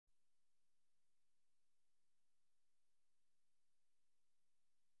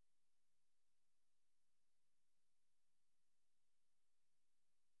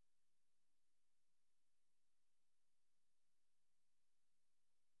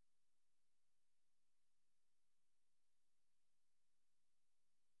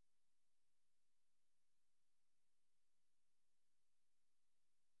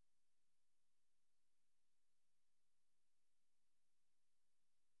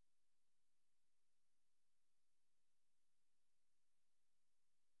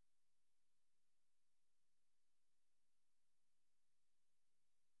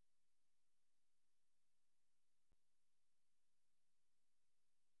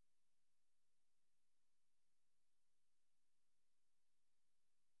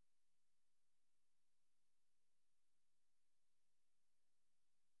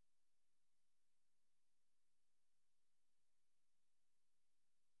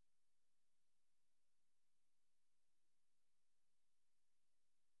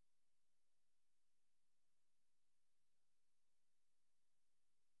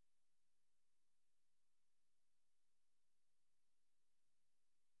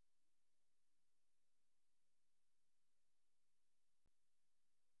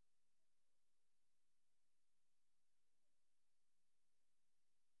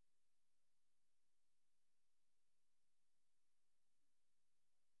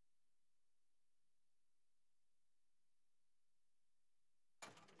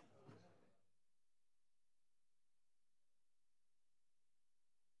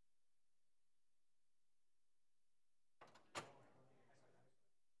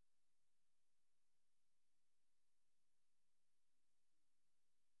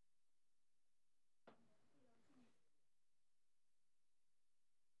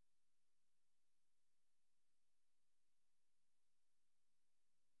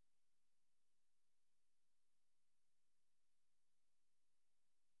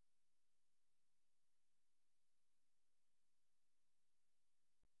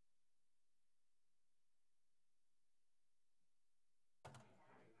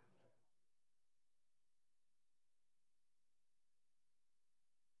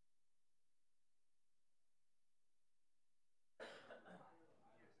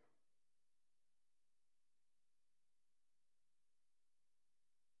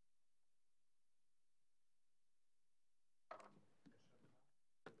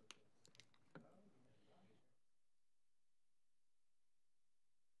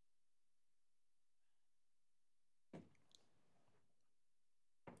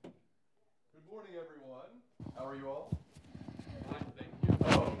morning, everyone. How are you all? Fine, thank you.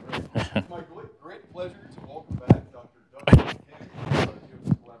 Oh, great. It's my great pleasure to welcome back Dr. Doug King,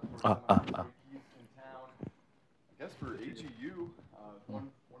 Geophysical Laboratory. He's in town, I guess, for AGU. One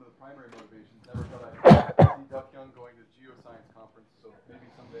of the primary motivations. Never thought I'd see Duck Young going to the Geoscience Conference, so maybe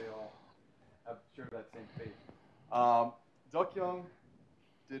someday I'll share that same fate. Duck Young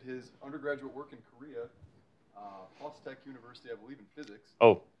did his undergraduate work in Korea, Tech University, I believe, in physics.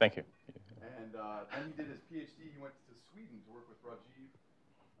 Oh, thank you. And then he did his PhD. He went to Sweden to work with Rajiv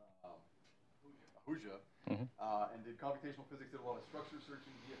Ahuja, and did computational physics, did a lot of structure searching,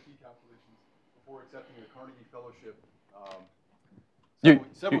 DFT calculations, before accepting a Carnegie Fellowship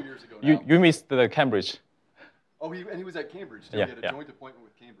several years ago now. You missed the Cambridge. Oh, and he was at Cambridge, too. He had a joint appointment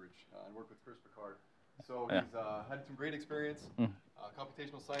with Cambridge and worked with Chris Picard. So he's had some great experience.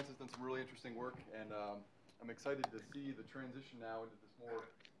 Computational science has done some really interesting work, and I'm excited to see the transition now into this more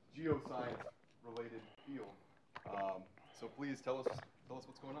geoscience-related field. So please tell us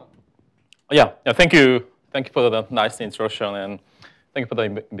what's going on. Yeah, thank you. Thank you for the nice introduction, and thank you for the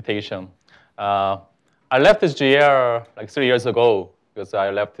invitation. I left this GR like 3 years ago because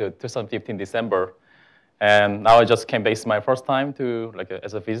I left 2015 December, and now I just came back. It's my first time to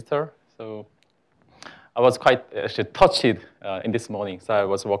as a visitor. So I was quite actually touched in this morning. So I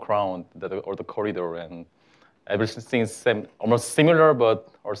was walking around the corridor, and everything is almost similar, but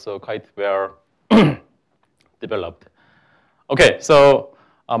also quite well developed. Okay, so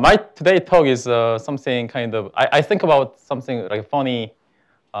my today's talk is something kind of, I think about something like a funny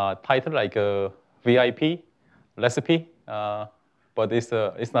title, like a VIP recipe, but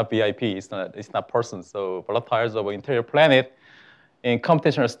it's not VIP, it's not person. So Volatiles of Interior Planet in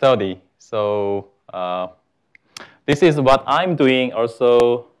computational study. So this is what I'm doing.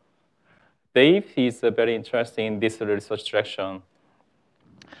 Also, Dave is very interested in this research direction.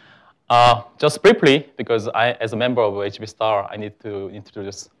 Just briefly, because as a member of HB Star, I need to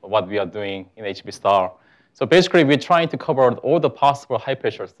introduce what we are doing in HB Star. So basically, we're trying to cover all the possible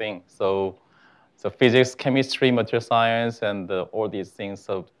high-pressure things. So physics, chemistry, material science, and all these things.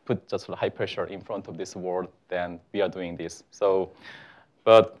 So put just high pressure in front of this world, then we are doing this. So,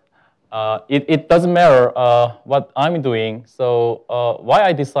 but it doesn't matter what I'm doing. So why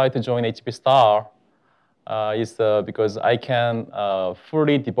I decided to join HB Star is because I can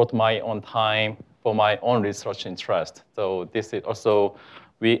fully devote my own time for my own research interest. So this is also,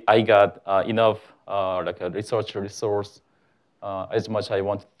 I got enough like a research resource as much I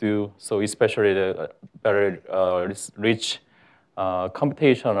want to do. So especially the very rich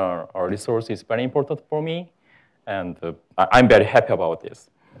computational resource is very important for me. And I'm very happy about this.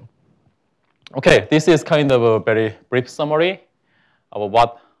 Okay, this is kind of a very brief summary of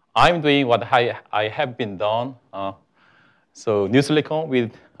what I'm doing, what I have been done. So New Silicon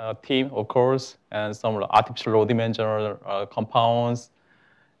with a team, of course, and some artificial low-dimensional compounds.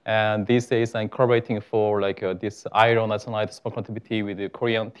 And these days I'm collaborating for this iron isonide superconductivity with the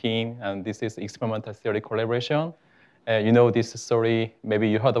Korean team. And this is experimental theory collaboration. You know this story, maybe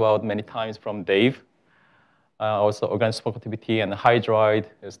you heard about many times from Dave. Also organic superconductivity and hydride.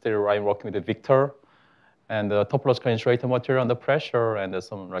 Still I'm working with Victor. And the topological insulator material under pressure, and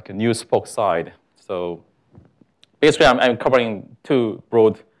some a new spoke side. So basically, I'm covering two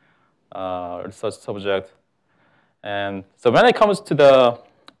broad research subjects. And so when it comes to the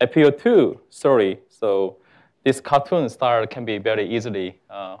FPO2 story, so this cartoon style can be very easily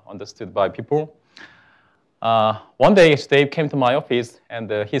understood by people. One day, Dave came to my office, and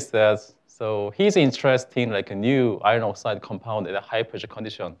he says, so he's interested in a new iron oxide compound at a high pressure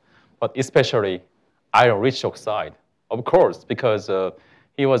condition, but especially iron-rich oxide, of course, because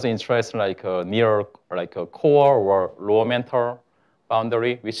he was interested near a core or lower mental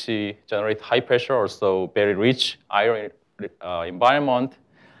boundary, which generate high pressure, also very rich iron environment.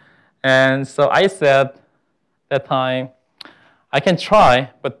 And so I said that time, I can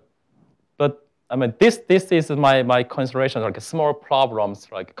try, but I mean this is my consideration, small problems,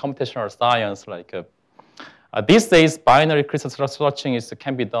 computational science, these days, binary crystal searching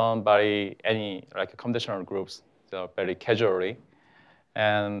can be done by any computational groups, so very casually.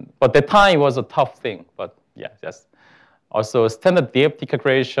 But the time was a tough thing. But yeah, yes. Also, standard DFT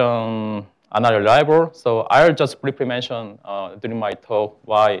calculation are not reliable. So I'll just briefly mention during my talk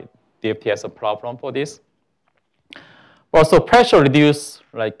why DFT has a problem for this. Also, pressure reduce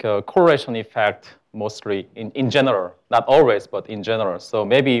correlation effect mostly in general, not always, but in general. So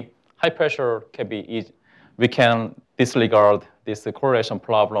maybe high pressure can be easy. We can disregard this correlation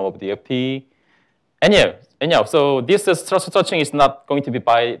problem of DFT. Anyhow, so this structure searching is not going to be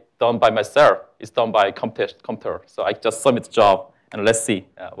done by myself. It's done by computer. So I just submit the job, and let's see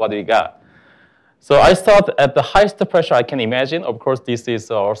what we got. So I start at the highest pressure I can imagine. Of course, this is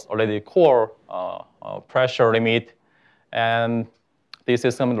already core pressure limit. And this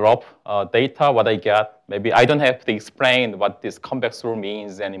is some rough data, what I got. Maybe I don't have to explain what this convex rule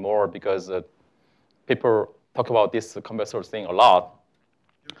means anymore because people talk about this convex rule thing a lot.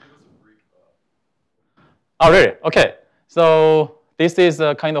 Give us a brief. Oh, really? OK. So this is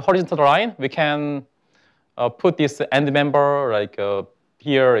a kind of horizontal line. We can put this end member, like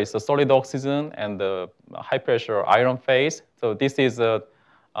here is a solid oxygen and the high pressure iron phase. So this is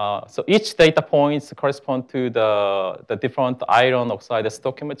so each data points correspond to the different iron oxide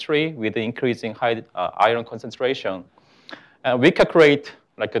stoichiometry with the increasing high iron concentration. And we calculate,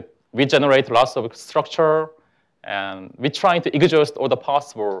 we generate lots of structure, and we try to exhaust all the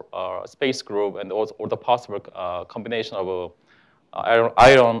possible space group and all the possible combination of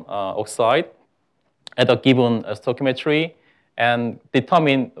iron oxide at a given stoichiometry and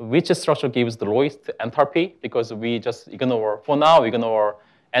determine which structure gives the lowest enthalpy because we just ignore, for now, we ignore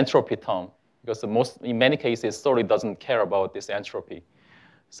entropy term because in many cases, solid doesn't care about this entropy.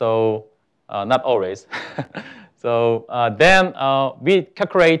 So not always. So then we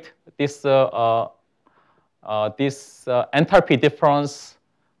calculate this enthalpy difference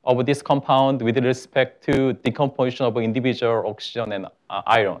of this compound with respect to decomposition of individual oxygen and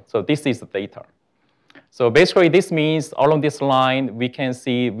iron. So this is the data. So basically, this means along this line, we can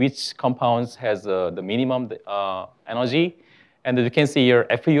see which compounds has the minimum energy. And you can see here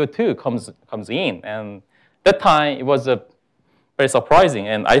FeO2 comes in. And that time, it was very surprising.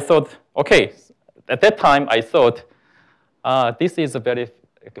 And I thought, OK, at that time, I thought, this is a very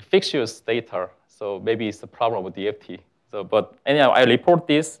fictitious data. So maybe it's a problem with DFT. So, but anyhow, I report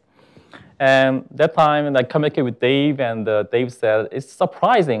this. And that time, and I communicated with Dave, and Dave said, it's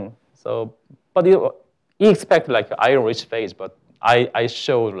surprising. So, but he expected like iron-rich phase, but I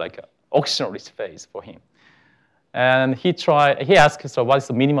showed like oxygen-rich phase for him. And he asked, so what is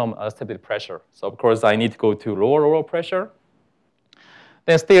the minimum stability pressure? So of course, I need to go to lower pressure.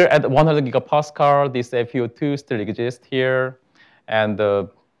 Then still at 100 gigapascal, this FeO2 still exists here. And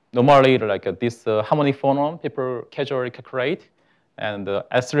normally, like this harmonic phonon, people casually calculate. And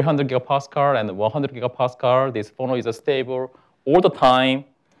at 300 gigapascal and 100 gigapascal, this phonon is stable all the time,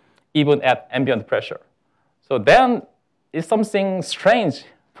 even at ambient pressure. So then it's something strange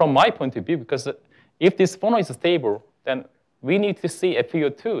from my point of view, because if this phonon is stable, then we need to see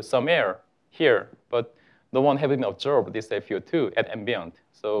FeO2 somewhere here. But no one having observed this FeO2 at ambient.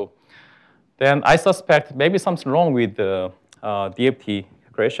 So then I suspect maybe something wrong with the DFT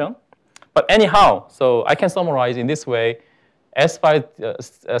calculation. But anyhow, so I can summarize in this way. As far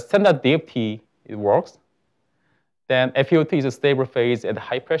as standard DFT it works, then FeO2 is a stable phase at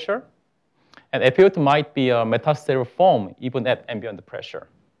high pressure. And FeO2 might be a metastable form even at ambient pressure.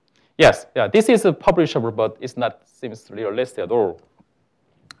 Yes, yeah, this is publishable, but it's not seems realistic at all.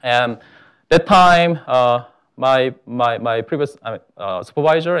 And that time, my previous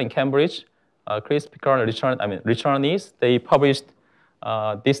supervisor in Cambridge, Chris Picard and Richard Nees, they published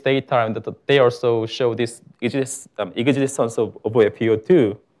this data, and they also show this existence of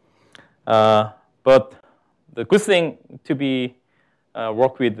FeO2. But the good thing to be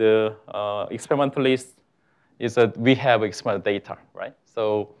work with the experimentalists is that we have experimental data, right?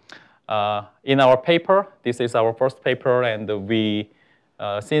 So in our paper, this is our first paper, and we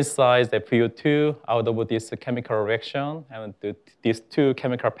synthesized the FeO2 out of this chemical reaction and these two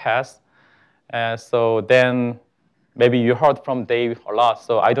chemical paths. So then maybe you heard from Dave a lot,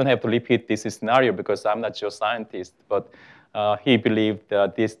 so I don't have to repeat this scenario because I'm not a geoscientist, but he believed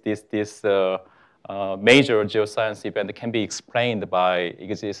that this major geoscience event can be explained by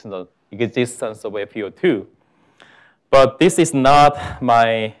existence of FeO2. But this is not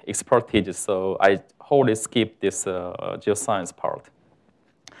my expertise, so I wholly skip this geoscience part.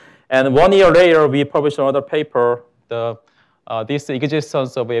 And 1 year later, we published another paper. This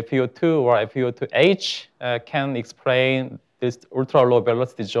existence of FeO2 or FeO2H can explain this ultra-low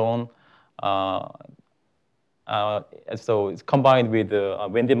velocity zone. So it's combined with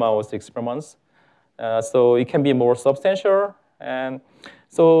Wendy Mao's experiments. So it can be more substantial. And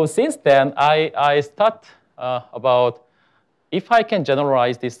so since then, I start about if I can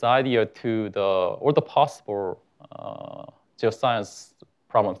generalize this idea to all the possible geoscience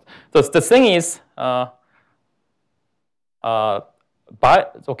problems. So the thing is,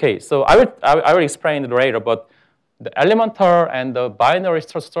 okay, so I will explain it later, but the elemental and the binary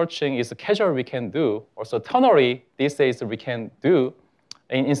searching is casual we can do. Also ternary, these days we can do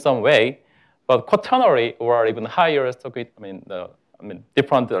in some way. But quaternary or even higher,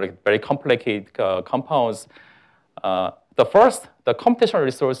 different, very complicated compounds, the first, the computational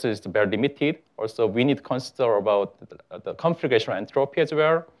resources is very limited. Also, we need to consider about the configuration entropy as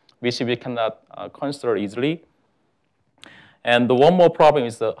well, which we cannot consider easily. And the one more problem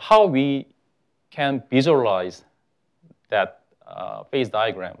is how we can visualize that phase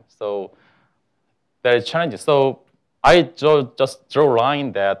diagram. So very challenging. So I just draw a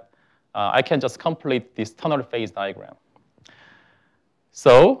line that I can just complete this tunnel phase diagram.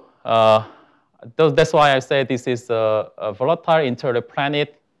 So that's why I say this is a volatile interior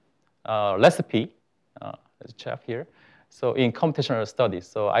planet recipe, as a chap here. So in computational studies,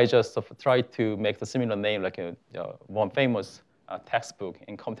 so I just try to make the similar name like one famous textbook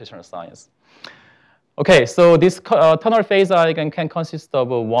in computational science. Okay, so this tunnel phase diagram can consist of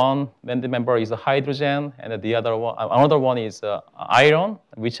one member is a hydrogen, and the other one, another one is iron,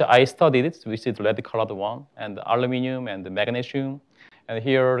 which I studied, which is the red colored one, and aluminum and magnesium, and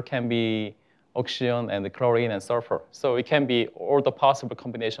here can be oxygen and chlorine and sulfur. So it can be all the possible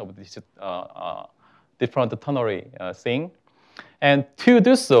combination of these different ternary thing. And to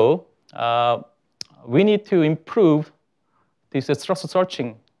do so, we need to improve this structure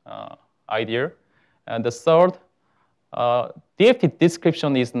searching idea. And the third, DFT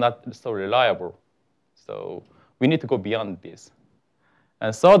description is not so reliable. So we need to go beyond this.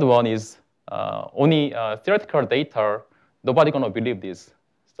 And third one is only theoretical data, nobody gonna believe this.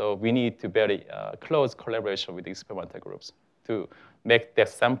 So we need to very close collaboration with the experimental groups to make that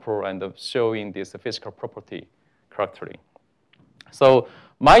sample and showing this physical property correctly. So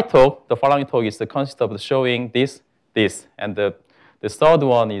my talk, the following talk, is the concept of showing this, and the third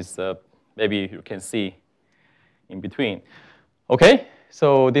one is maybe you can see in between. Okay,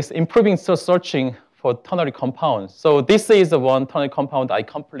 so this improving searching for ternary compounds. So this is the one ternary compound I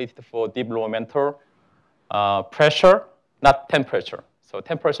completed for deep low mental pressure, not temperature. So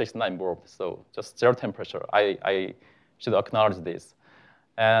temperature is not involved, so just zero temperature. I should acknowledge this.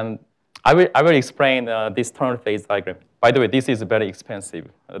 And I will explain this ternary phase diagram. By the way, this is very expensive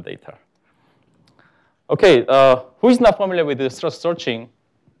data. Okay, who is not familiar with the structure searching?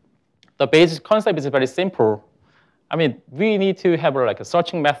 The basic concept is very simple. I mean, we need to have like a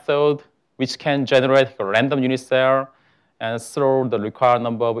searching method which can generate a random unit cell and throw the required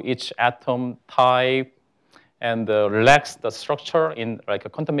number of each atom type and relax the structure in like a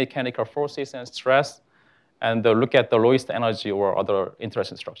quantum mechanical forces and stress, and look at the lowest energy or other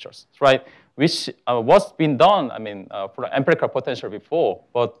interesting structures, right? Which was been done, I mean, for empirical potential before,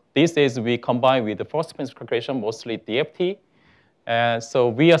 but these days we combine with the first principle calculation, mostly DFT. And so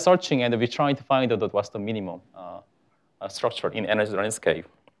we are searching and we're trying to find out what's the minimum structure in energy landscape,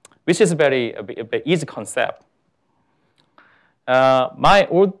 which is a very easy concept. My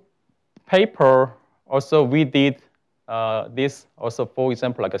old paper, also we did this also, for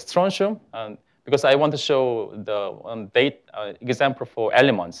example, like a strontium, and because I want to show the example for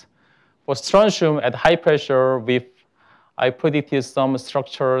elements. For strontium at high pressure, I predicted some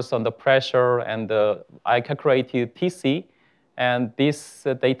structures on the pressure, and I calculated TC. And this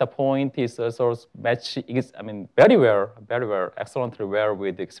data point is sort of match, I mean, very well, excellently well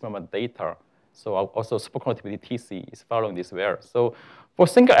with the experimental data. So also superconductivity TC is following this well. So for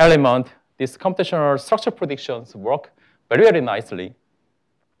single element, these computational structure predictions work very, very nicely.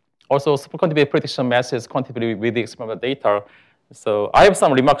 Also, superconductivity prediction matches quantitatively with the experimental data. So I have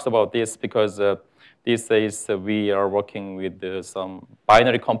some remarks about this because these days we are working with some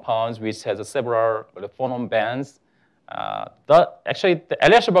binary compounds which has several phonon bands. Actually, the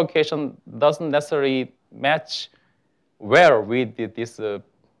Eliashberg equation doesn't necessarily match well with this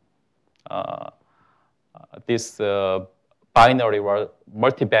binary or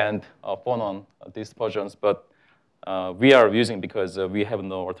multi-band phonon dispersions, but we are using because we have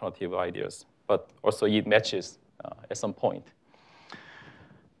no alternative ideas. But also it matches at some point.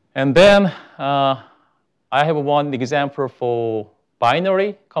 And then I have one example for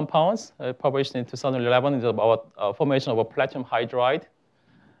binary compounds published in 2011. It's about formation of a platinum hydride.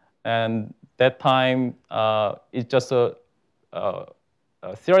 And that time, it's just a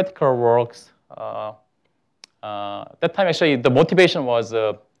theoretical works. That time, actually, the motivation was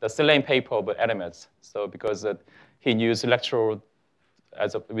the Selene paper of elements. So because he used electrode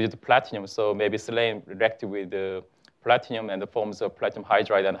with platinum, so maybe Selene reacted with the platinum and the forms of platinum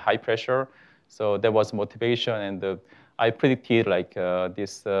hydride and high pressure. So there was motivation, and I predicted like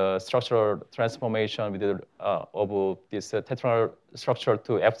this structural transformation with of this tetragonal structure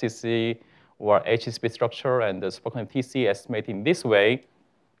to FCC or HSP structure, and the superconductivity TC estimated in this way.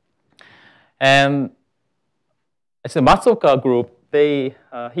 And it's a Matsuoka group.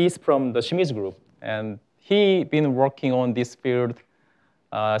 He's from the Shimizu group, and he been working on this field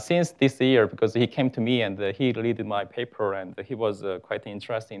since this year, because he came to me and he read my paper, and he was quite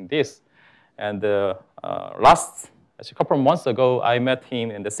interested in this. And actually a couple of months ago, I met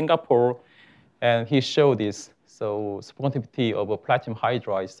him in Singapore, and he showed this. So superconductivity of a platinum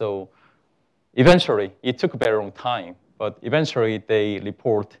hydride. So eventually, it took a very long time, but eventually they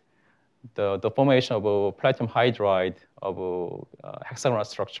report the formation of a platinum hydride of a hexagonal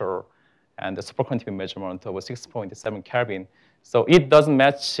structure and the superconductivity measurement of 6.7 Kelvin. So it doesn't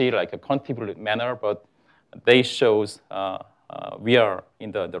match it like a quantitative manner, but they shows we are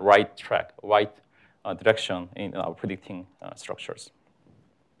in the right track, right direction in our predicting structures.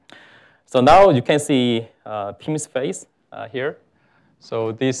 So now you can see Tim's face here.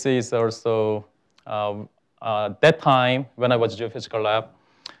 So this is also that time when I was geophysical lab.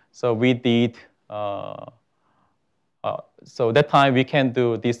 So we did. So that time we can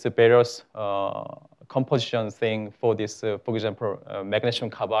do this various composition thing for this, for example, magnesium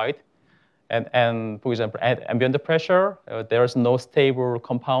carbide, and for example, at ambient pressure, there is no stable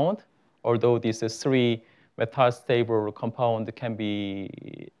compound, although this three metastable compound can be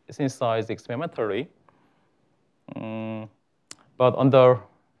synthesized experimentally. But under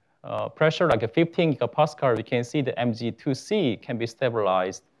pressure, like a 15 gigapascal, we can see the Mg2C can be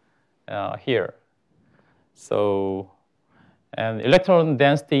stabilized here. So, and electron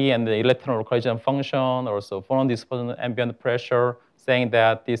density and the electron localization function, also phonon dispersion ambient pressure, saying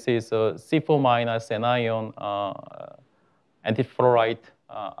that this is a C4 minus anion antifluoride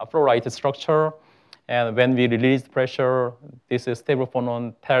fluoride structure. And when we release pressure, this is stable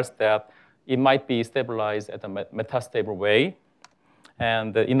phonon tells that it might be stabilized at a metastable way.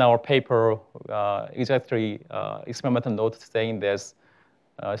 And in our paper, exactly experimental note saying this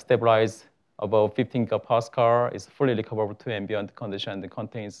stabilized above 15 gigapascal is fully recoverable to ambient condition and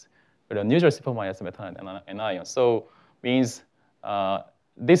contains very unusual C4 minus anion. So means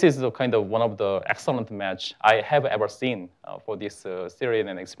this is kind of one of the excellent match I have ever seen for this theory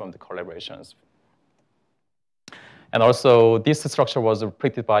and experimental collaborations. And also, this structure was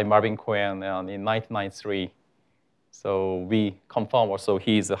predicted by Marvin Cohen in 1993. So we confirm also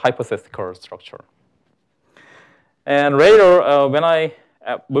his hypothetical structure. And later, when I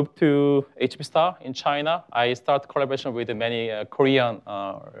moved to HB-STAR in China, I started collaboration with many Korean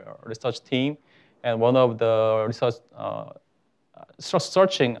research team. And one of the research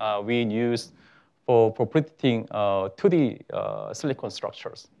searching we use for predicting 2D silicon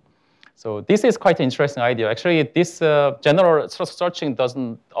structures. So this is quite an interesting idea. Actually, this general searching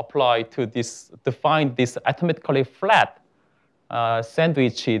doesn't apply to this, to find this atomically flat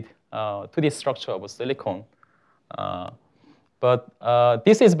sandwiched 2D structure of silicon. But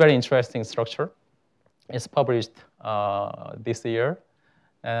this is very interesting structure. It's published this year.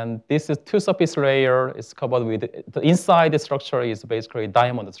 And this is two surface layer is covered with, the inside the structure is basically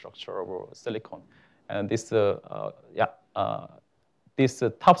diamond structure of silicon. And this, this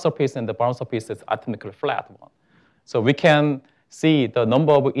top surface and the bottom surface is atomically flat one. So we can see the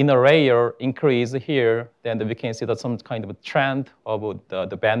number of inner layer increase here, then we can see that some kind of a trend of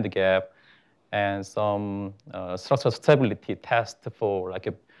the band gap and some structural stability test for like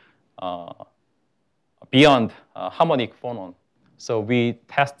a beyond harmonic phonon. So we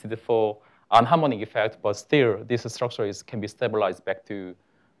tested for anharmonic effect, but still this structure can be stabilized back to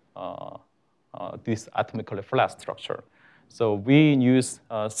this atomically flat structure. So we use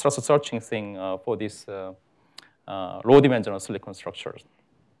structure searching thing for this low-dimensional silicon structures.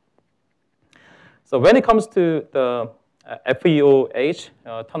 So when it comes to the FEOH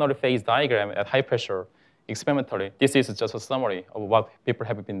tunnel phase diagram at high pressure experimentally, this is just a summary of what people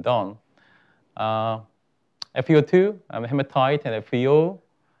have been done. FeO2, hematite, and FeO.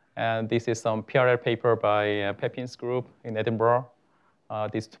 And this is some PRL paper by Pepin's group in Edinburgh,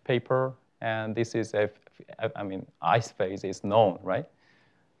 this paper. And this is, ice phase is known, right?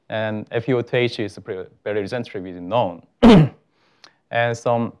 And FeO2H is very recently known. And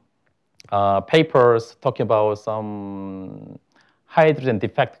some papers talking about some hydrogen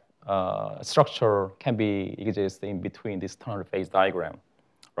defect structure can be exist in between this tunnel phase diagram,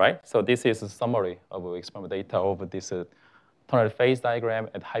 right? So this is a summary of experimental data over this tunnel phase diagram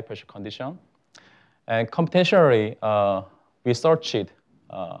at high pressure condition. And computationally, we searched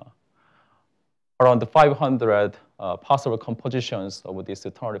around 500 possible compositions of this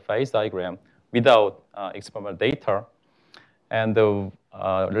tunnel phase diagram without experimental data. And the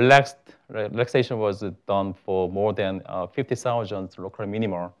relaxation was done for more than 50,000 local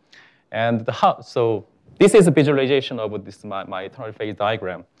minima. And so this is a visualization of this my tunnel phase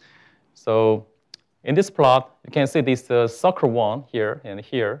diagram. So in this plot, you can see this circle one here and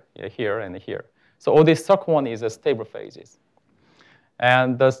here, here and here. So all this circle one is a stable phases.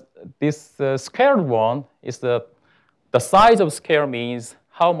 And this squared one is the size of square means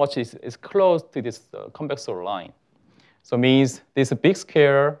how much is close to this convexor line. So means this big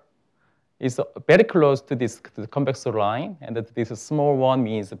square is very close to this to the convexor line, and that this small one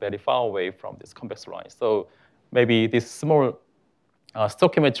means very far away from this convexor line. So maybe this small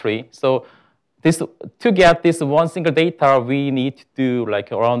stoichiometry. So this to get this one single data, we need to do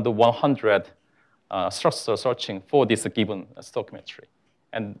like around 100 structure searching for this given stoichiometry.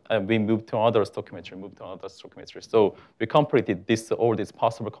 And we move to another stoichiometry, So we completed all these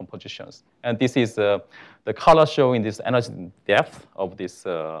possible compositions. And this is the color showing this energy depth of this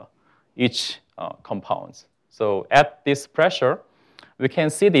each compounds. So at this pressure, we can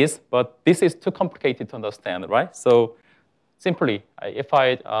see this, but this is too complicated to understand, right? So simply, if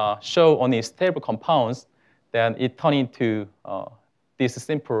I show only stable compounds, then it turns into this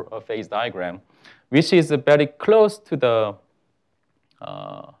simple phase diagram, which is very close to the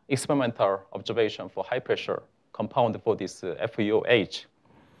experimental observation for high pressure compound for this FeOH.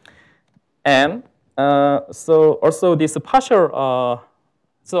 And so also this partial,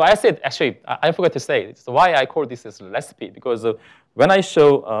 so I said, actually, I forgot to say, so why I call this as recipe, because when I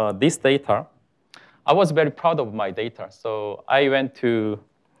show this data, I was very proud of my data. So I went to,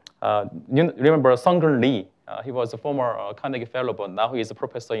 you remember Sunggeun Lee? He was a former Carnegie Fellow, but now he is a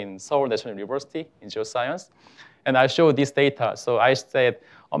professor in Seoul National University in geoscience. And I showed this data. So I said,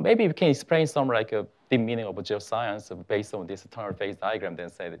 oh, maybe we can explain some like a deep meaning of geoscience based on this tunnel phase diagram. Then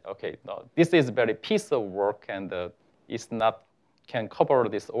say, okay, no, this is very piece of work, and it's not can cover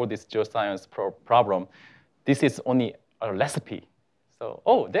all this geoscience problem. This is only a recipe. So,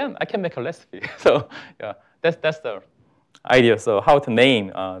 oh, then I can make a recipe. So, yeah, that's the idea. So, how to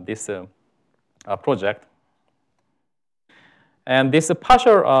name this project. And this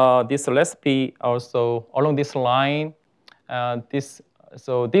partial, this recipe also along this line,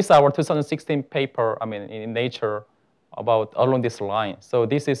 so this is our 2016 paper, I mean, in Nature, about along this line. So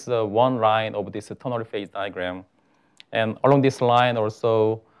this is one line of this tunnel phase diagram. And along this line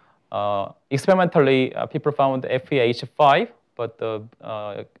also, experimentally, people found FeH5, but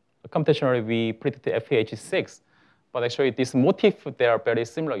computationally, we predicted FeH6. But actually, this motif, they are very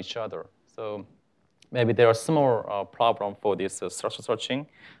similar to each other. So maybe there are small problem for this structure searching,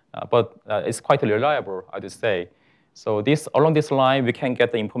 but it's quite reliable, I would say. So this along this line, we can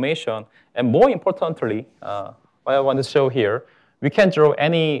get the information. And more importantly, what I want to show here, we can draw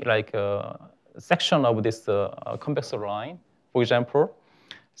any like section of this convexor line, for example.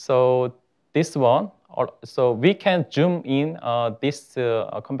 So this one, so we can zoom in this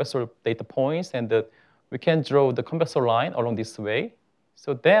convexor data points, and we can draw the convexor line along this way.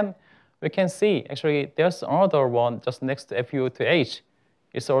 So then we can see, actually, there's another one just next to FeO2H.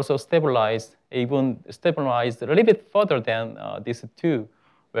 It's also stabilized, even stabilized a little bit further than these two,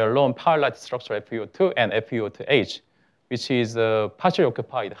 where lone parallel structure FeO2 and FeO2H, which is a partially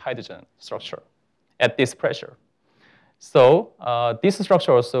occupied hydrogen structure at this pressure. So this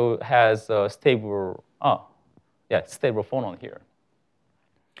structure also has a stable, stable phonon here.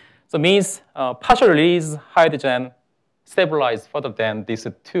 So it means partially released hydrogen stabilized further than these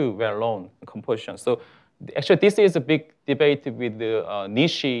two well-known compositions. So actually, this is a big debate with the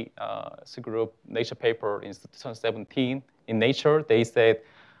Nishi group Nature paper in 2017 in Nature. They said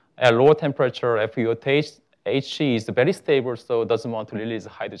at lower temperature, FeO2H is very stable, so it doesn't want to release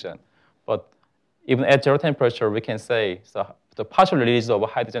hydrogen. But even at zero temperature, we can say so the partial release of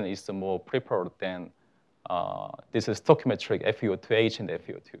hydrogen is more preferred than this is stoichiometric FeO2H and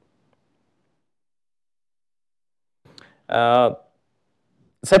FeO2.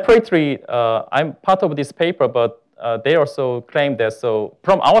 Separately, I'm part of this paper, but they also claim that, so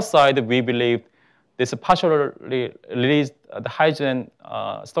from our side, we believe this partially released the hydrogen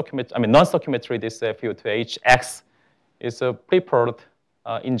stoichiometry, I mean non-stoichiometry, this FeO2H X is preferred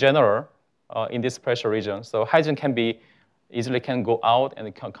in general in this pressure region. So hydrogen can be easily can go out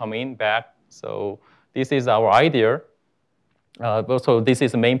and can come in back. So this is our idea. Also, this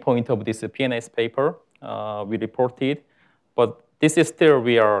is the main point of this PNAS paper we reported. But this is still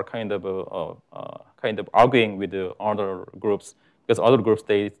we are kind of arguing with the other groups, because other groups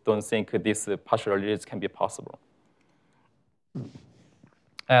they don't think this partial release can be possible.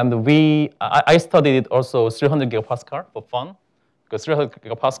 And I studied also 300 gigapascal for fun, because 300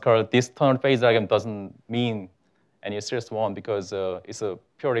 gigapascal this tunnel phase diagram doesn't mean any serious one, because it's a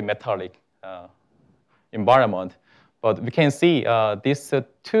purely metallic environment. But we can see these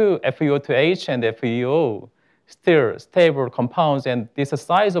two FeO2H and FeO still stable compounds, and this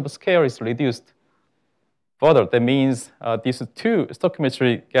size of scale is reduced further. That means these two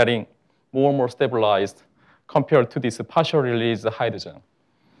stoichiometry getting more and more stabilized compared to this partial release hydrogen.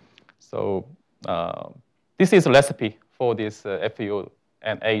 So this is a recipe for this FeO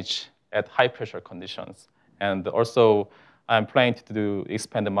and H at high pressure conditions. And also, I'm planning to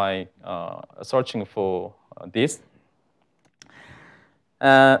expand my searching for this.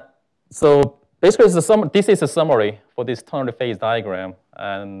 So basically, this is a summary for this tonal phase diagram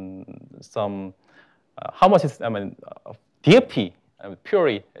and some how much is DFT,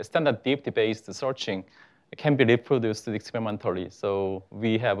 purely standard DFT-based searching can be reproduced experimentally. So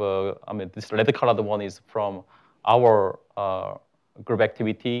we have this red colored one is from our group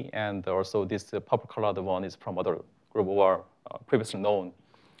activity, and also this purple colored one is from other group or previously known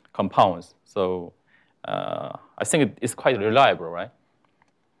compounds. So I think it's quite reliable, right?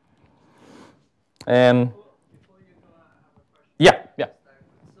 And before you go, I have a question. yeah.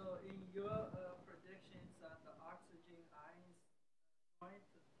 So in your predictions on the oxygen ions point,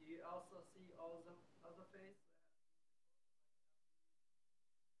 do you also see all the other phases?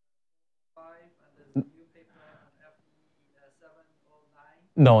 5 and there's a new paper on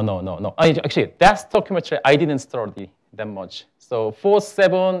Fe709? No. Actually, that's documentary I didn't study that much. So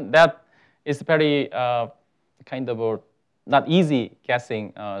 4.7, that is very kind of not easy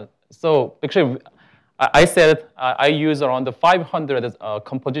guessing. So actually, I said I use around 500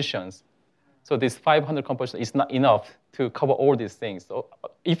 compositions. So this 500 composition is not enough to cover all these things. So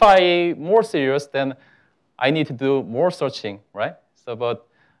if I'm more serious, then I need to do more searching, right? So, but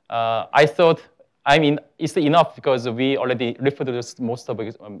I thought, it's enough because we already reproduced most of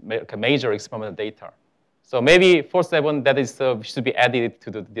major experimental data. So maybe 4.7, that is should be added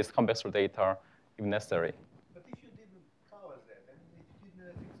to this convex data if necessary. But if you didn't cover that, and if you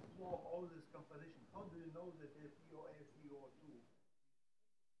didn't explore all this composition, how do you know that FeO,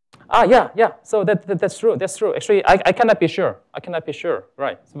 FeO2? Yeah. So that's true. That's true. Actually, I cannot be sure.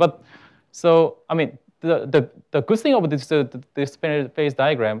 Right. But so the good thing about this phase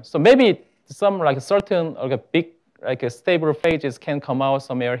diagram. So maybe some certain big stable phases can come out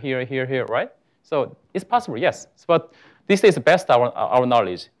somewhere here, right? So it's possible, yes. But this is best our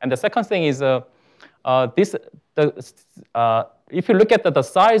knowledge. And the second thing is if you look at the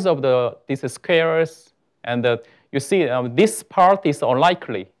size of these squares, and you see this part is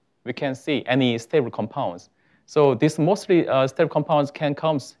unlikely we can see any stable compounds. So this mostly stable compounds can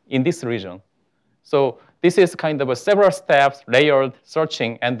come in this region. So this is kind of several steps, layered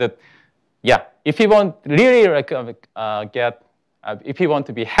searching, and if you want really if you want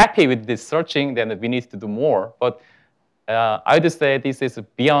to be happy with this searching, then we need to do more. But I would say this is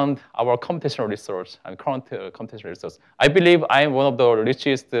beyond our computational research and current computational research. I believe I am one of the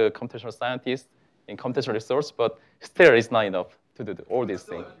richest computational scientists in computational research, but still it's not enough to do all these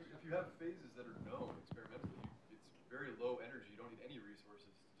things. If you have phases that are known experimentally, it's very low energy. You don't need any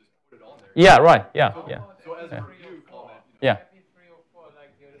resources. Just put it on there. Yeah, right. Yeah. So as a review comment, yeah. Fe3O4,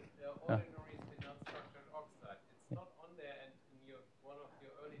 like the ordinary spinel structured oxide, it's not on there, and in one of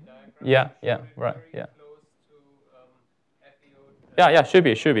your early diagrams, Right. Close to FeO2. Yeah, should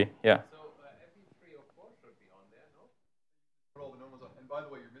be. Yeah. So Fe3O4 should be on there, no? put all the known ones on. And by the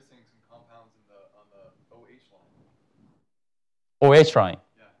way, you're missing some compounds on the OH line. OH line.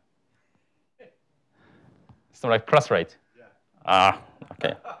 Yeah. So like cross rate. Yeah.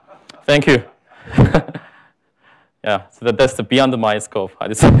 Okay. Thank you. Yeah, so that's beyond my scope, I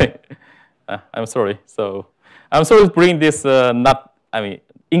just say. I'm sorry. So I'm sorry to bring this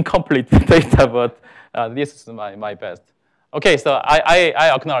incomplete data, but this is my best. Okay, so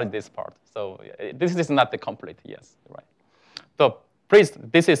I acknowledge this part. So this is not the complete, yes, right. So please,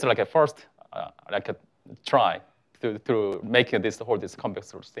 this is like a first a try to make this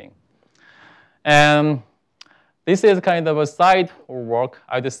complex thing. And this is kind of a side work,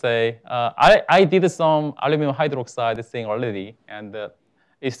 I would say. I did some aluminum hydroxide thing already, and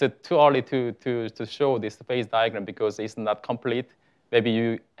it's too early to show this phase diagram because it's not complete. Maybe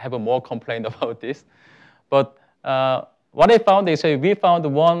you have a more complaint about this. But what I found is we found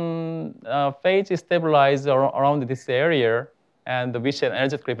one phase is stabilized around this area, and which is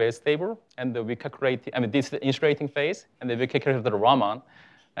energetically very stable. And we calculate, this is the insulating phase, and then we calculate the Raman.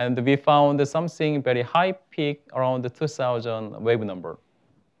 And we found something very high peak around the 2000 wave number.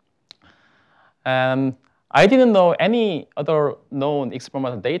 And I didn't know any other known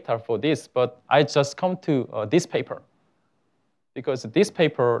experimental data for this, but I just come to this paper. Because this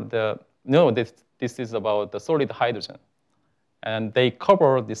paper, this is about the solid hydrogen. And they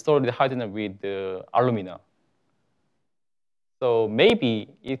cover the solid hydrogen with the alumina. So maybe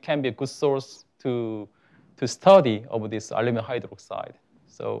it can be a good source to study of this aluminum hydroxide.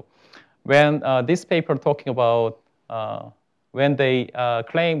 So when this paper talking about when they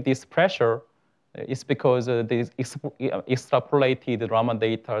claim this pressure, It's because the extrapolated Raman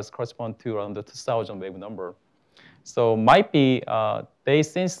data correspond to around the 2,000 wave number. So might be they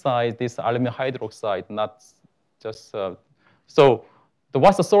synthesize this aluminum hydroxide, not just so.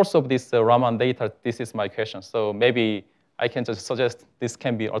 What's the source of this Raman data? This is my question. So maybe I can just suggest this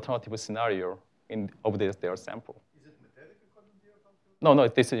can be alternative scenario of their sample. Is it metallic according to your calculation? No,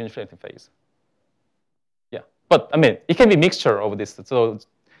 this is insulating phase. Yeah, but I mean it can be mixture of this. So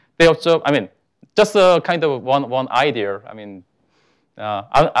they observe. I mean, just a kind of one idea. I mean,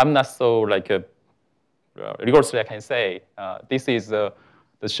 I'm not so like rigorously I can say this is the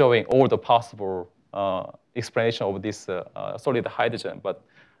showing all the possible explanation of this solid hydrogen, but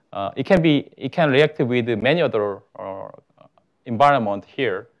it can react with many other environment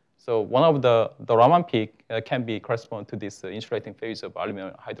here. So one of the Raman peak can be correspond to this insulating phase of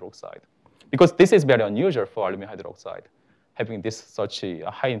aluminum hydroxide, because this is very unusual for aluminum hydroxide, having this such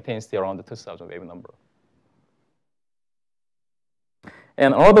a high intensity around the 2,000 wave number.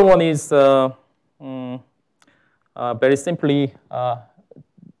 And another one is very simply,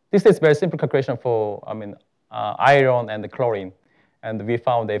 this is very simple calculation for iron and chlorine, and we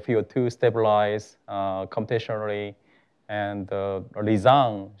found FeO2 stabilized computationally, and Li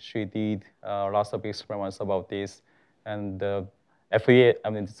Zhang, she did lots of experiments about this, and FE,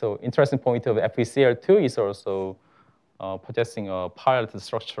 so interesting point of FeCl2 is also possessing a pilot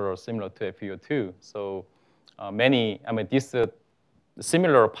structure similar to FeO2. So this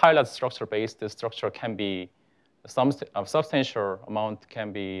similar pilot structure-based structure can be some substantial amount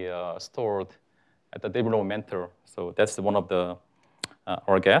can be stored at the developmental. So that's one of the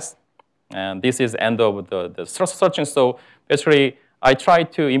our guess. And this is end of the structure searching. So basically, I try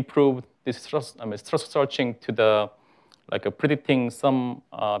to improve this structure searching to the predicting some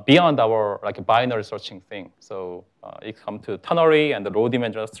beyond our binary searching thing. So it comes to ternary and the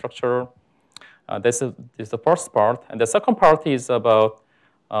low-dimensional structure. This is the first part, and the second part is about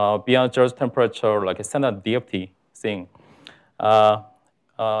beyond zero temperature, like a standard DFT thing.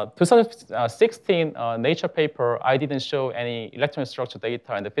 2016 Nature paper, I didn't show any electron structure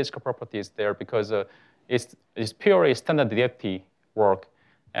data and the physical properties there because it's purely standard DFT work.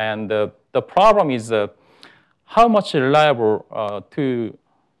 And the problem is how much reliable to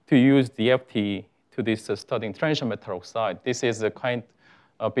use DFT to this studying transition metal oxide. This is a kind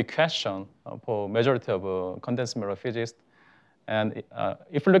of big question for majority of condensed matter physicists. And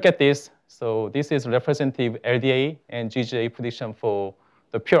if you look at this, so this is representative LDA and GGA prediction for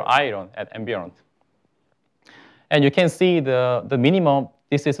the pure iron at ambient. And you can see the minimum,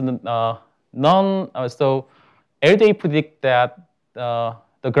 this is so LDA predict that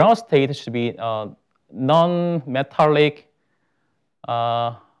the ground state should be non-metallic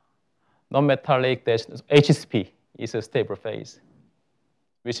HCP is a stable phase,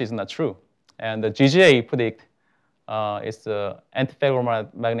 which is not true. And the GGA predict is the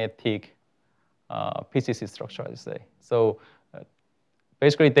antiferromagnetic PCC structure, I say. So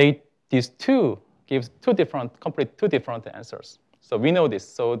basically, these two gives two different answers. So we know this.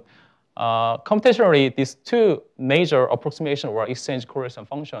 So computationally, these two major approximation or exchange correlation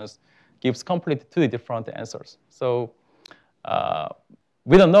functions gives completely two different answers. So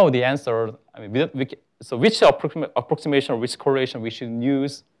we don't know the answer. So which approximation, which correlation we should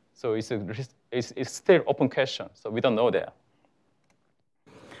use? So it's still open question. So we don't know that.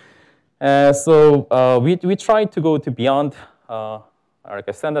 We try to go to beyond like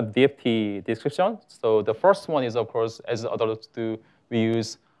a standard DFT description. So the first one is, of course, as others do, we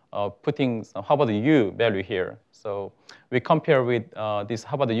use putting some Hubbard U value here. So we compare with this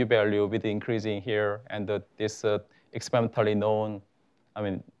Hubbard U value with the increasing here and this experimentally known,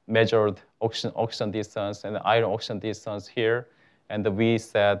 measured oxygen distance and iron oxygen distance here. And we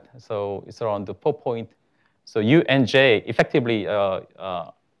said, so it's around the 4 point. So U and J, effectively,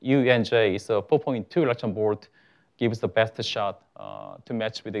 U and J is a 4.2 electron volt gives the best shot to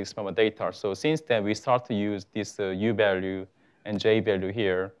match with the experimental data. So since then, we start to use this U value and J value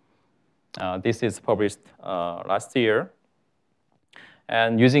here. This is published last year.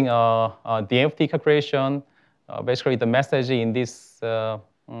 And using a DFT calculation, basically the message in this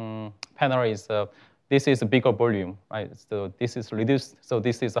panel is this is a bigger volume, right? So this is reduced. So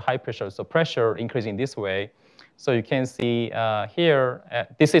this is a high pressure. So pressure increasing this way. So you can see here,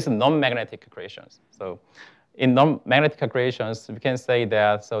 this is non-magnetic calculations. So in non-magnetic calculations, we can say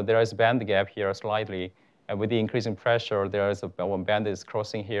that so there is a band gap here slightly. And with the increasing pressure, there is one band is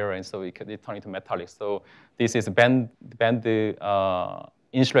crossing here, and so it turns into metallic. So this is band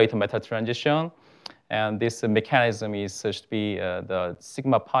insulated metal transition. And this mechanism is should be the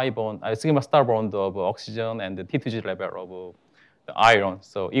sigma pi bond, sigma star bond of oxygen and the T2G level of the iron.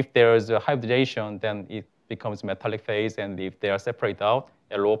 So if there is a hybridization, then it becomes metallic phase, and if they are separated out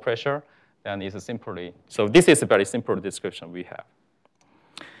at low pressure, then it's simply. So this is a very simple description we have.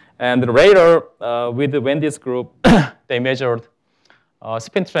 And later, with the Wendy's group, they measured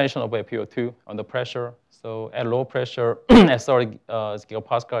spin transition of FeO2 under pressure. So at low pressure, at 30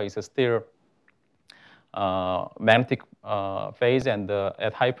 gigapascal is still magnetic phase, and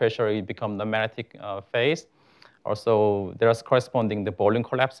at high pressure, it becomes non-magnetic phase. Also, there's corresponding the volume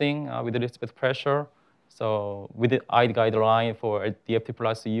collapsing with respect to pressure. So with the I guideline for DFT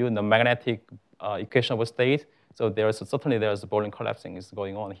plus U, the magnetic equation of state, so certainly there's volume collapsing is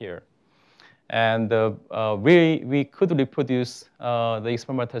going on here. And we could reproduce the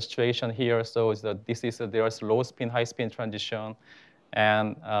experimental situation here. So there's low spin, high spin transition,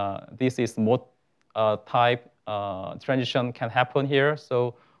 and this is mode type transition can happen here.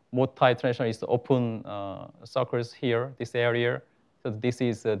 So mode type transition is the open circles here, this area. So this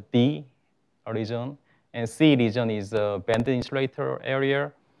is a D region, and C region is a band insulator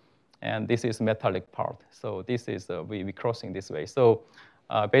area, and this is metallic part. So this is we crossing this way. So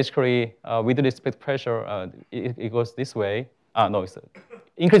basically, with respect to pressure, it goes this way. No, it's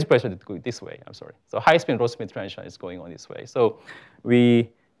increased pressure it goes this way. I'm sorry. So high spin, low spin transition is going on this way. So we're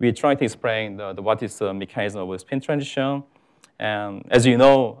trying to explain what is the mechanism of spin transition. And as you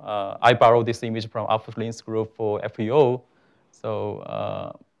know, I borrowed this image from Alfred Lin's group for FeO.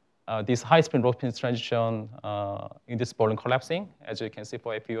 So this high spin, low spin transition in this volume collapsing, as you can see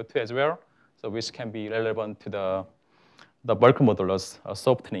for FeO2 as well. So which can be relevant to the bulk modulus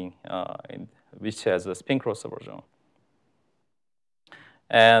softening, which has a spin crossover zone.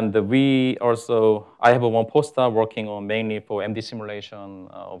 And I have one postdoc working on mainly for MD simulation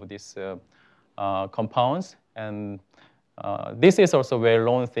of these compounds. And this is also a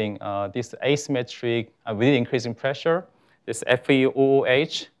well-known thing. This asymmetric, with increasing pressure, this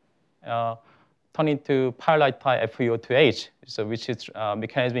FeOOH turn into pyrrolite type FeO2H, so which is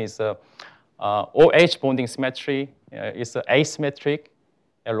mechanism is OH bonding symmetry is asymmetric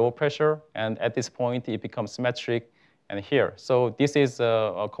at low pressure, and at this point it becomes symmetric. And here, so this is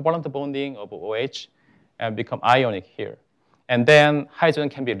a covalent bonding of OH and become ionic here. And then hydrogen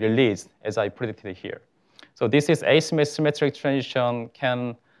can be released, as I predicted here. So this is asymmetric transition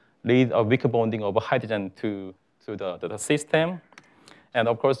can lead a weaker bonding of hydrogen to the system. And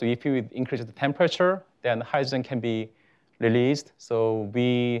of course, if you increase the temperature, then hydrogen can be released. So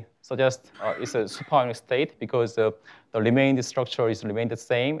we suggest it's a superionic state because the remaining structure is remain the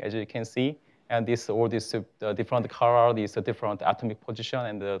same, as you can see. And all these different color, these different atomic position,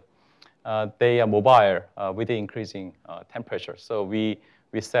 and they are mobile with the increasing temperature. So we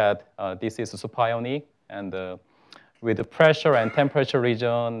said this is superionic, and with the pressure and temperature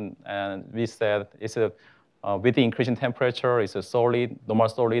region, and we said it's with the increasing temperature, it's a solid, normal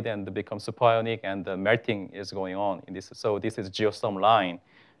solid, and becomes superionic, and the melting is going on in this. So this is geostorm line.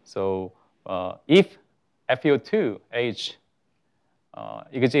 So if FeO2H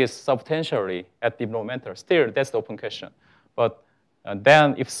exists substantially at the momentum, still that's the open question. But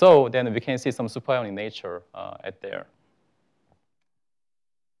then, if so, then we can see some superionic nature at there.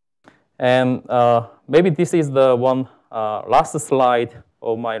 And maybe this is the one last slide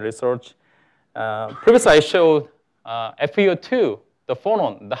of my research. Previously, I showed FeO2, the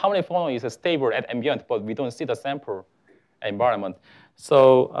phonon, the harmonic phonon is stable at ambient, but we don't see the sample environment.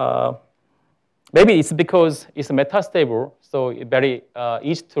 So maybe it's because it's metastable, so it's very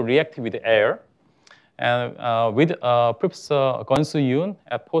easy to react with the air. And with Professor Gonsu Yoon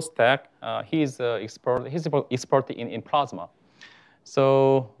at Postec, he's expert in plasma.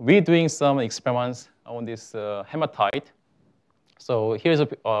 So we're doing some experiments on this hematite. So here's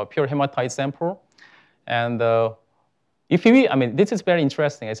a pure hematite sample. And this is very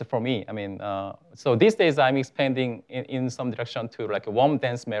interesting, as for me. So these days I'm expanding in some direction to like a warm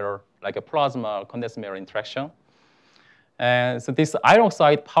dense matter, like a plasma condensed matter interaction. And so this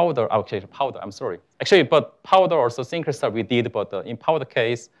hydroxide powder, but powder also single crystal we did, but in powder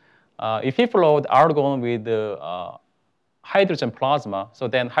case, if you flow the argon with hydrogen plasma, so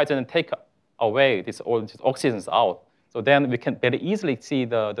then hydrogen take away all these oxygens out. So then we can very easily see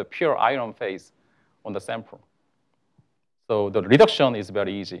the pure iron phase on the sample. So the reduction is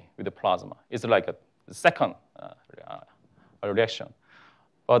very easy with the plasma. It's like a second reaction.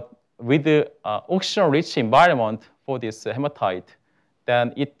 But with the oxygen-rich environment for this hematite,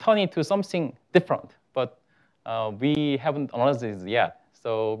 then it turns into something different. But we haven't analyzed this yet.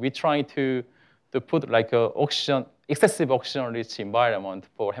 So we're trying to put like a excessive oxygen-rich environment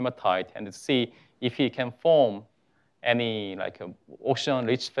for hematite and see if it can form any like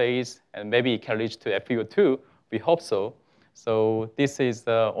oxygen-rich phase, and maybe it can reach to FeO2. We hope so. So this is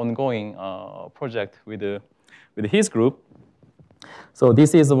the ongoing project with his group. So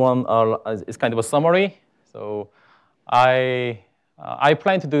this is one. It's kind of a summary. So I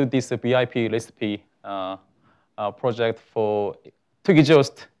plan to do this BIP recipe project to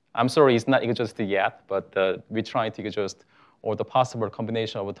exhaust. I'm sorry, it's not exhausted yet, but we're trying to exhaust all the possible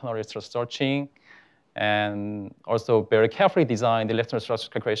combination of ternary structure searching, and also very carefully design the electron structure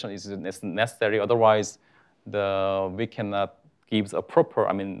calculation is necessary. Otherwise, we cannot give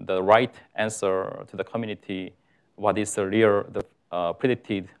the right answer to the community. What is the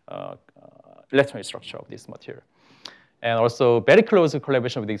predicted electronic structure of this material? And also, very close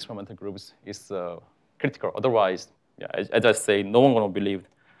collaboration with the experimental groups is critical. Otherwise, yeah, as I say, no one will believe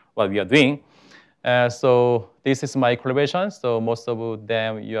what we are doing. So this is my collaboration. So most of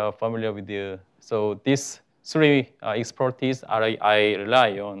them you are familiar with. So these three expertise, I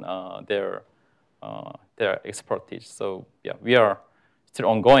rely on their expertise. So yeah, we are still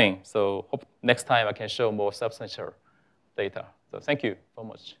ongoing. So hope next time I can show more substantial data. So thank you so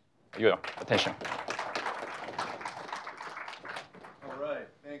much for your attention. All right,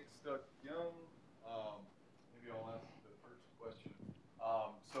 thanks, Dr. Young. Maybe I'll ask the first question.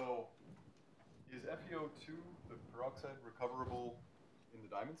 So is FeO2, the peroxide, recoverable in the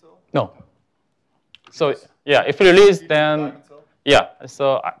diamond cell? No. So yeah, if you release, then yeah.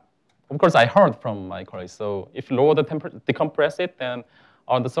 So of course, I heard from my colleagues. So if you lower the temperature, decompress it, then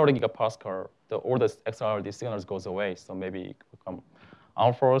on the 30 gigapascal, all the XRD signals goes away. So maybe it will become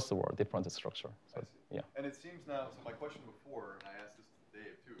unforced or different structure. So, yeah. And it seems now. So my question before, and I asked this to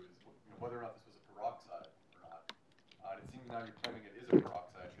Dave too, is whether or not this was a peroxide or not. And it seems now you're claiming it is a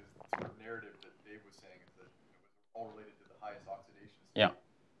peroxide because the sort of narrative that Dave was saying is that it was all related to the highest oxidation state. Yeah.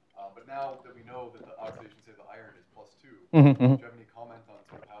 But now that we know that the oxidation state of the iron is +2, Mm-hmm. do you have any comment on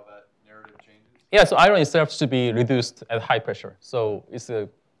sort of how that narrative changes? Yeah, so iron itself should be reduced at high pressure. So it's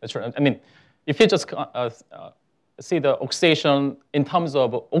I mean, if you just see the oxidation in terms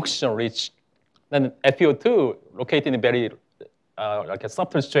of oxygen rich, then FeO2 located in a very like a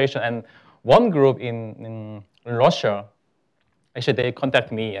subtle situation. And one group in Russia, actually they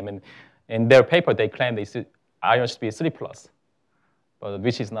contact me. I mean, in their paper they claim iron should be 3+, but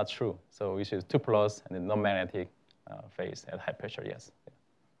which is not true. So which is 2+ and the non-magnetic phase at high pressure, yes.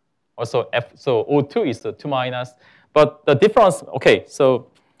 Also, so O2 is the 2-. But the difference, okay, so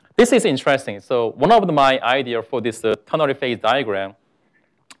this is interesting. So one of my idea for this ternary phase diagram,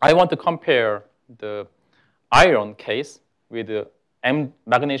 I want to compare the iron case with the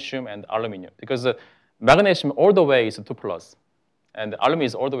magnesium and aluminum, because magnesium all the way is 2+, and aluminum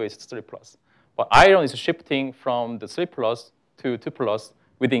is all the way is 3+. But iron is shifting from the 3+ to 2+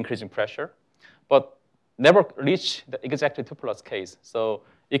 with increasing pressure, but never reach the exactly 2+ case. So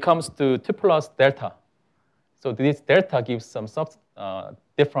it comes to 2+ delta. So this delta gives some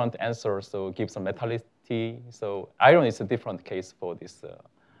different answers, so it gives some metallicity. So iron is a different case for this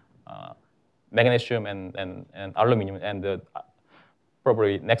magnesium and aluminum. And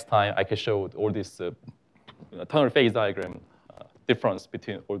probably next time I can show all this ternary phase diagram difference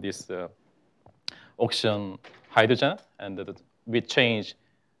between all these oxygen hydrogen, and we change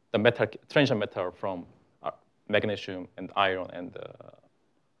the metal, transition metal from magnesium and iron and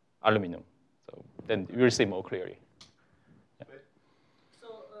aluminum. So then you will see more clearly. Yeah.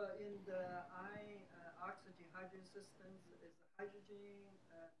 So in the oxygen hydrogen systems, is the hydrogen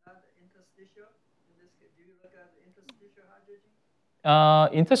not interstitial? In this case, do you look at the interstitial hydrogen?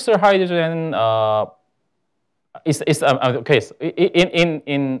 Interstitial hydrogen is okay. So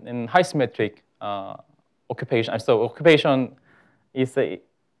in high symmetric occupation. So occupation is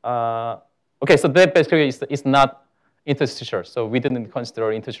okay. So that basically is not interstitial. So we didn't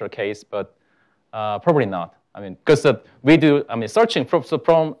consider interstitial case, but probably not. I mean, because we do. I mean, searching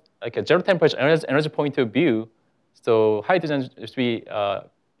from like a zero temperature energy point of view. So hydrogen should be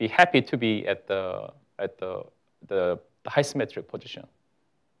happy to be at the high symmetric position.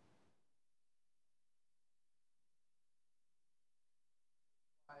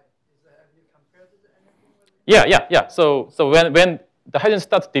 Yeah. So when the hydrogen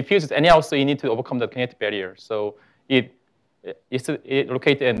starts to diffuse, anyhow, so you need to overcome the kinetic barrier. So it's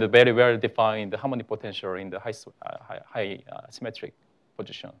located in the very well defined harmonic potential in the high symmetric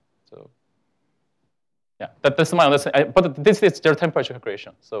position. So yeah, that's my understanding. But this is zero temperature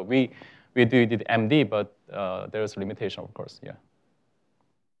calculation. So we did MD, but there is a limitation, of course. Yeah.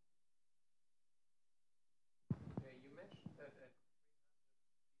 You mentioned that at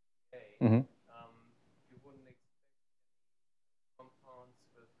 300 Mm-hmm. you wouldn't expect any compounds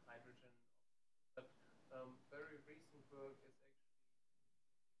with hydrogen, but very recent work is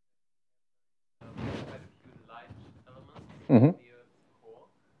actually quite a few light elements Mm-hmm. the Earth's core.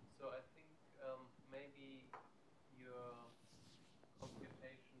 So I think maybe your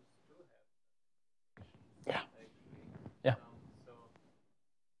computations do have implications, Yeah. actually. Yeah. So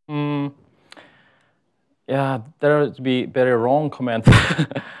Yeah, there would be very long comment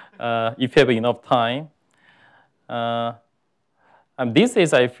if you have enough time. And this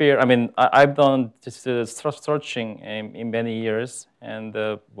is, I fear, I mean, I've done just searching in many years, and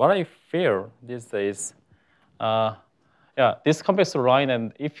what I fear these days, yeah, this compressor line,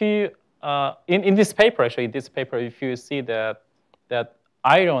 and if you, in this paper, actually, in this paper, if you see that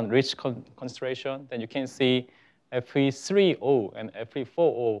iron-rich concentration, then you can see Fe3O and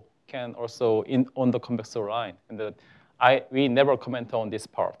Fe4O can also on the compressor line, and we never comment on this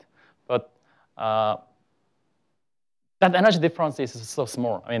part, but that energy difference is so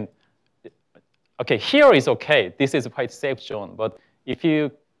small. I mean, okay, here is okay. This is quite safe zone. But if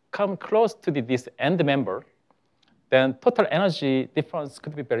you come close to this end member, then total energy difference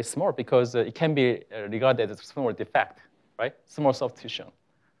could be very small because it can be regarded as a small defect, right? Small substitution.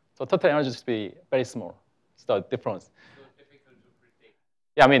 So total energy should be very small. It's the difference. so difficult to predict.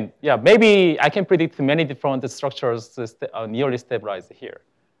 Yeah, I mean, yeah, maybe I can predict many different structures nearly stabilized here.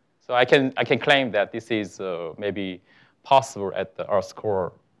 So I can claim that this is maybe possible at the Earth's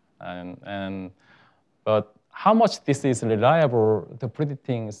core, but how much this is reliable to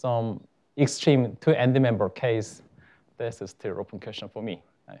predicting some extreme two-end member case, this is still open question for me.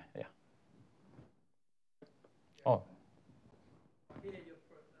 Yeah. Oh. Here you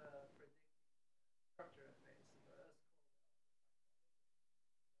predict structure phase.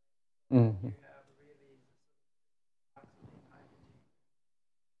 Mm-hmm. You have really oxygen, hydrogen.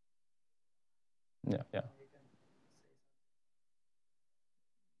 Yeah, yeah. You can say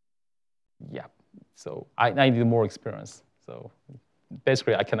something. Yeah. So I need more experience. So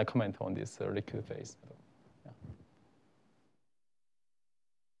basically, I cannot comment on this liquid phase. Yeah.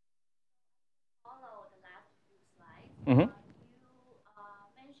 Follow the last few slides. Mm-hmm. You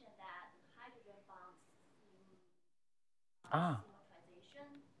mentioned that hydrogen bonds Ah. symmetrization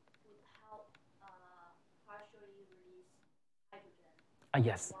would help partially release hydrogen.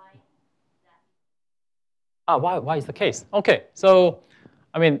 Yes. Why that? Why is the case? Okay, so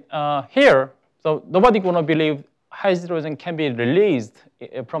I mean here, so nobody gonna believe hydrogen can be released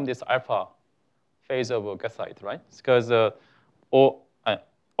from this alpha phase of graphite, right? Because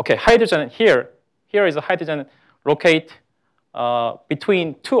okay, hydrogen here is a hydrogen locate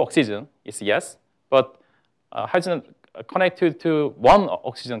between two oxygen is yes, but hydrogen connected to one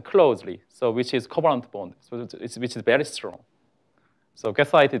oxygen closely, so which is covalent bond, so which is very strong. So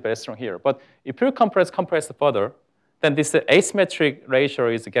graphite is very strong here. But if you compress further, then this asymmetric ratio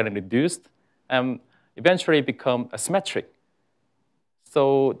is getting reduced and eventually become asymmetric.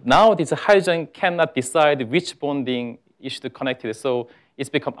 So now this hydrogen cannot decide which bonding it should connect to, so it's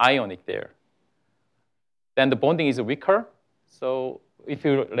become ionic there. Then the bonding is weaker. So if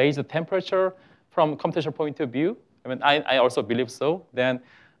you raise the temperature from computational point of view, I mean, I also believe so, then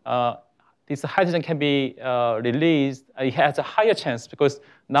this hydrogen can be released. It has a higher chance because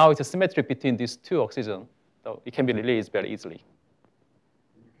now it's a symmetry between these two oxygen. So it can be released very easily.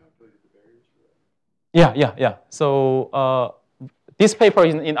 And you calculated the barriers for that? Yeah. So this paper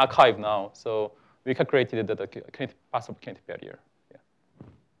is in archive now. So we calculated the possible kinetic barrier.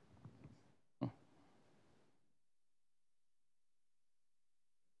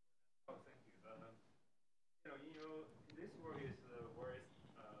 Oh, thank you. In this work is where it's,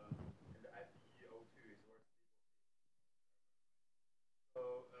 and the FeO2 is where it's so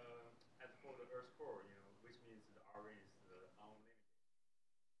as for the Earth's core, which means the R is unlimited.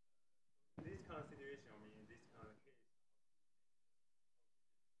 In this kind of situation, I mean, in this kind of case,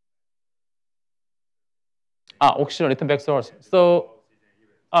 Oxygen return back source. So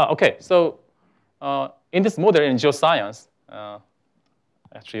okay. So in this model in geoscience,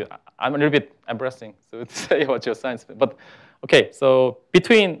 actually, I'm a little bit embarrassing to say about geoscience, but okay. So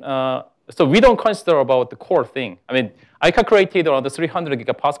between, so we don't consider about the core thing. I mean, I calculated around the 300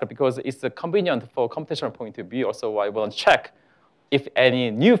 gigapascal because it's convenient for computational point of view. Also, I want to check if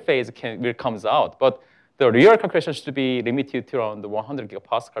any new phase will comes out. But the real calculation should be limited to around the 100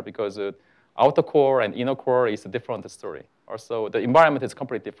 gigapascal because outer core and inner core is a different story. Also, the environment is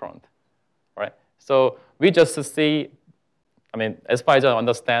completely different, right? So we just see. I mean, as far as I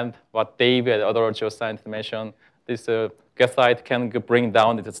understand what Dave and other geoscientists mentioned, this graphite can bring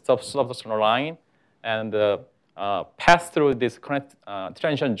down the substructural line and pass through this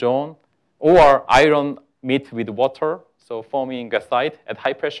transition zone, or iron meet with water, so forming graphite at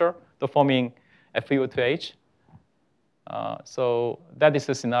high pressure, so forming FeO2H. So that is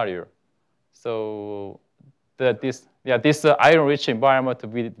the scenario. So this, Yeah, this iron-rich environment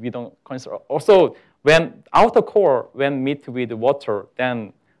we don't consider. Also, when outer core when meet with water,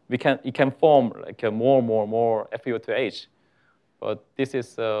 then it can form like a more FeO2H. But this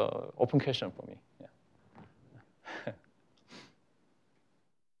is open question for me. Yeah.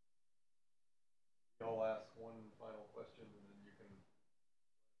 I'll ask one final question, and then you can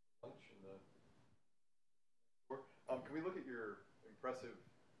lunch in the. Can we look at your impressive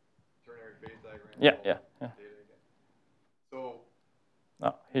ternary phase diagram? Yeah. Data again. So.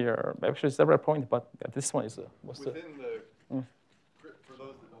 Here, actually several points, but this one is within the. For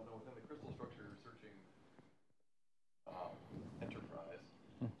those that don't know, within the crystal structure searching enterprise,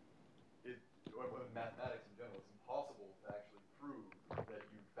 with mathematics in general, it's impossible to actually prove that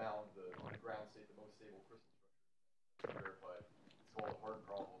you found the ground state, the most stable crystal structure verified. It's called a hard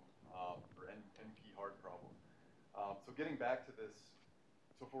problem, or NP hard problem. So getting back to this,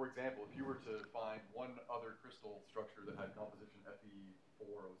 so for example, if you were to find one other crystal structure that had composition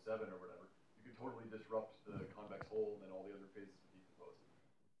Fe407 or whatever, you could totally disrupt the convex hull, and then all the other phases would decompose.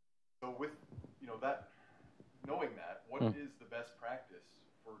 So with knowing that, what is the best practice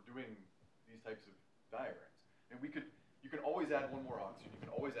for doing these types of diagrams? And you can always add one more oxygen, you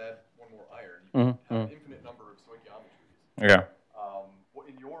can always add one more iron, you can have an infinite number of stoichiometries. Yeah. What,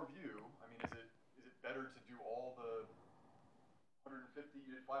 in your view, I mean, is it better to do all the 150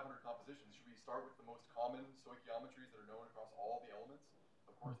 to 500 compositions? Should we start with the most common stoichiometries that are known across all the elements?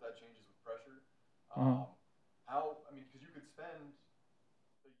 Of course, that changes with pressure. Because you could spend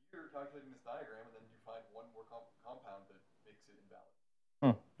a year calculating this diagram, and then you find one more compound that makes it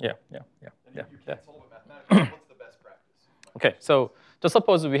invalid. Yeah. And you can't solve it mathematically. What's the best practice? Okay, so just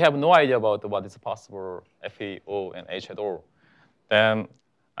suppose we have no idea about what is possible FeO and H at all. Then,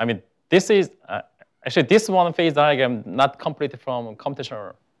 this is actually this one phase diagram not completed from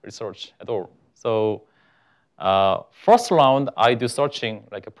computational research at all. So first round, I do searching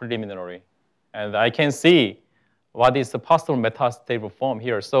like a preliminary, and I can see what is the possible metastable form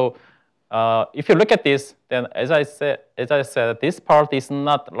here. So if you look at this, then as I said, this part is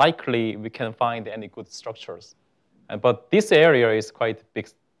not likely we can find any good structures. But this area is quite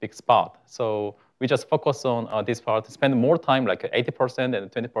big spot. So we just focus on this part, spend more time, like 80% and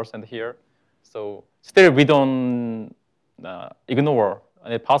 20% here. So still we don't ignore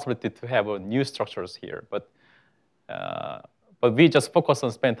any possibility to have new structures here. But we just focus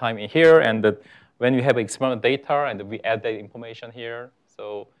on spend time in here, and when we have experimental data, and we add that information here.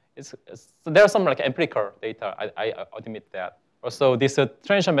 So there are some like empirical data. I admit that. Also, this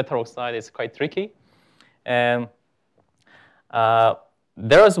transition metal oxide is quite tricky, and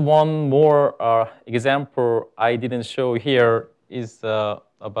there is one more example I didn't show here is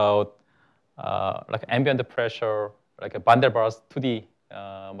about like ambient pressure, like a Van der Waals 2D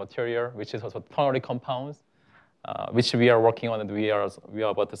material, which is also ternary compounds, which we are working on, and we are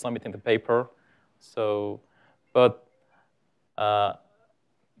about to submitting the paper. So, but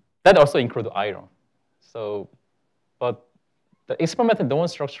that also includes iron. So, but the experimental known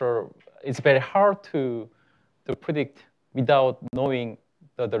structure is very hard to predict without knowing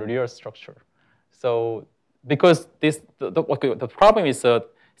the real structure. So because the problem is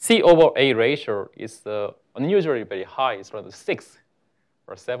C/A ratio is unusually very high. It's around 6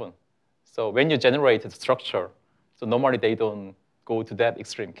 or 7. So when you generate the structure, so normally they don't go to that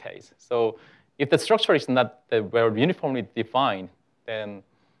extreme case. So if the structure is not well uniformly defined, then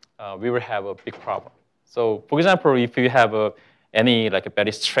we will have a big problem. So for example, if you have any like a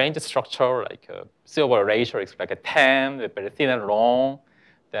very strange structure, like a C/A ratio is like a 10, very thin and long,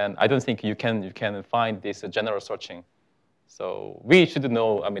 then I don't think you can find this general searching. So we should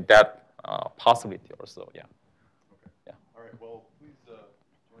know, that possibility also, yeah. Okay. Yeah. All right. Well, please join us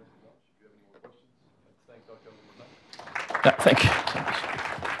for lunch if you have any more questions. Thanks, Dr. Kelly. Yeah, thank you.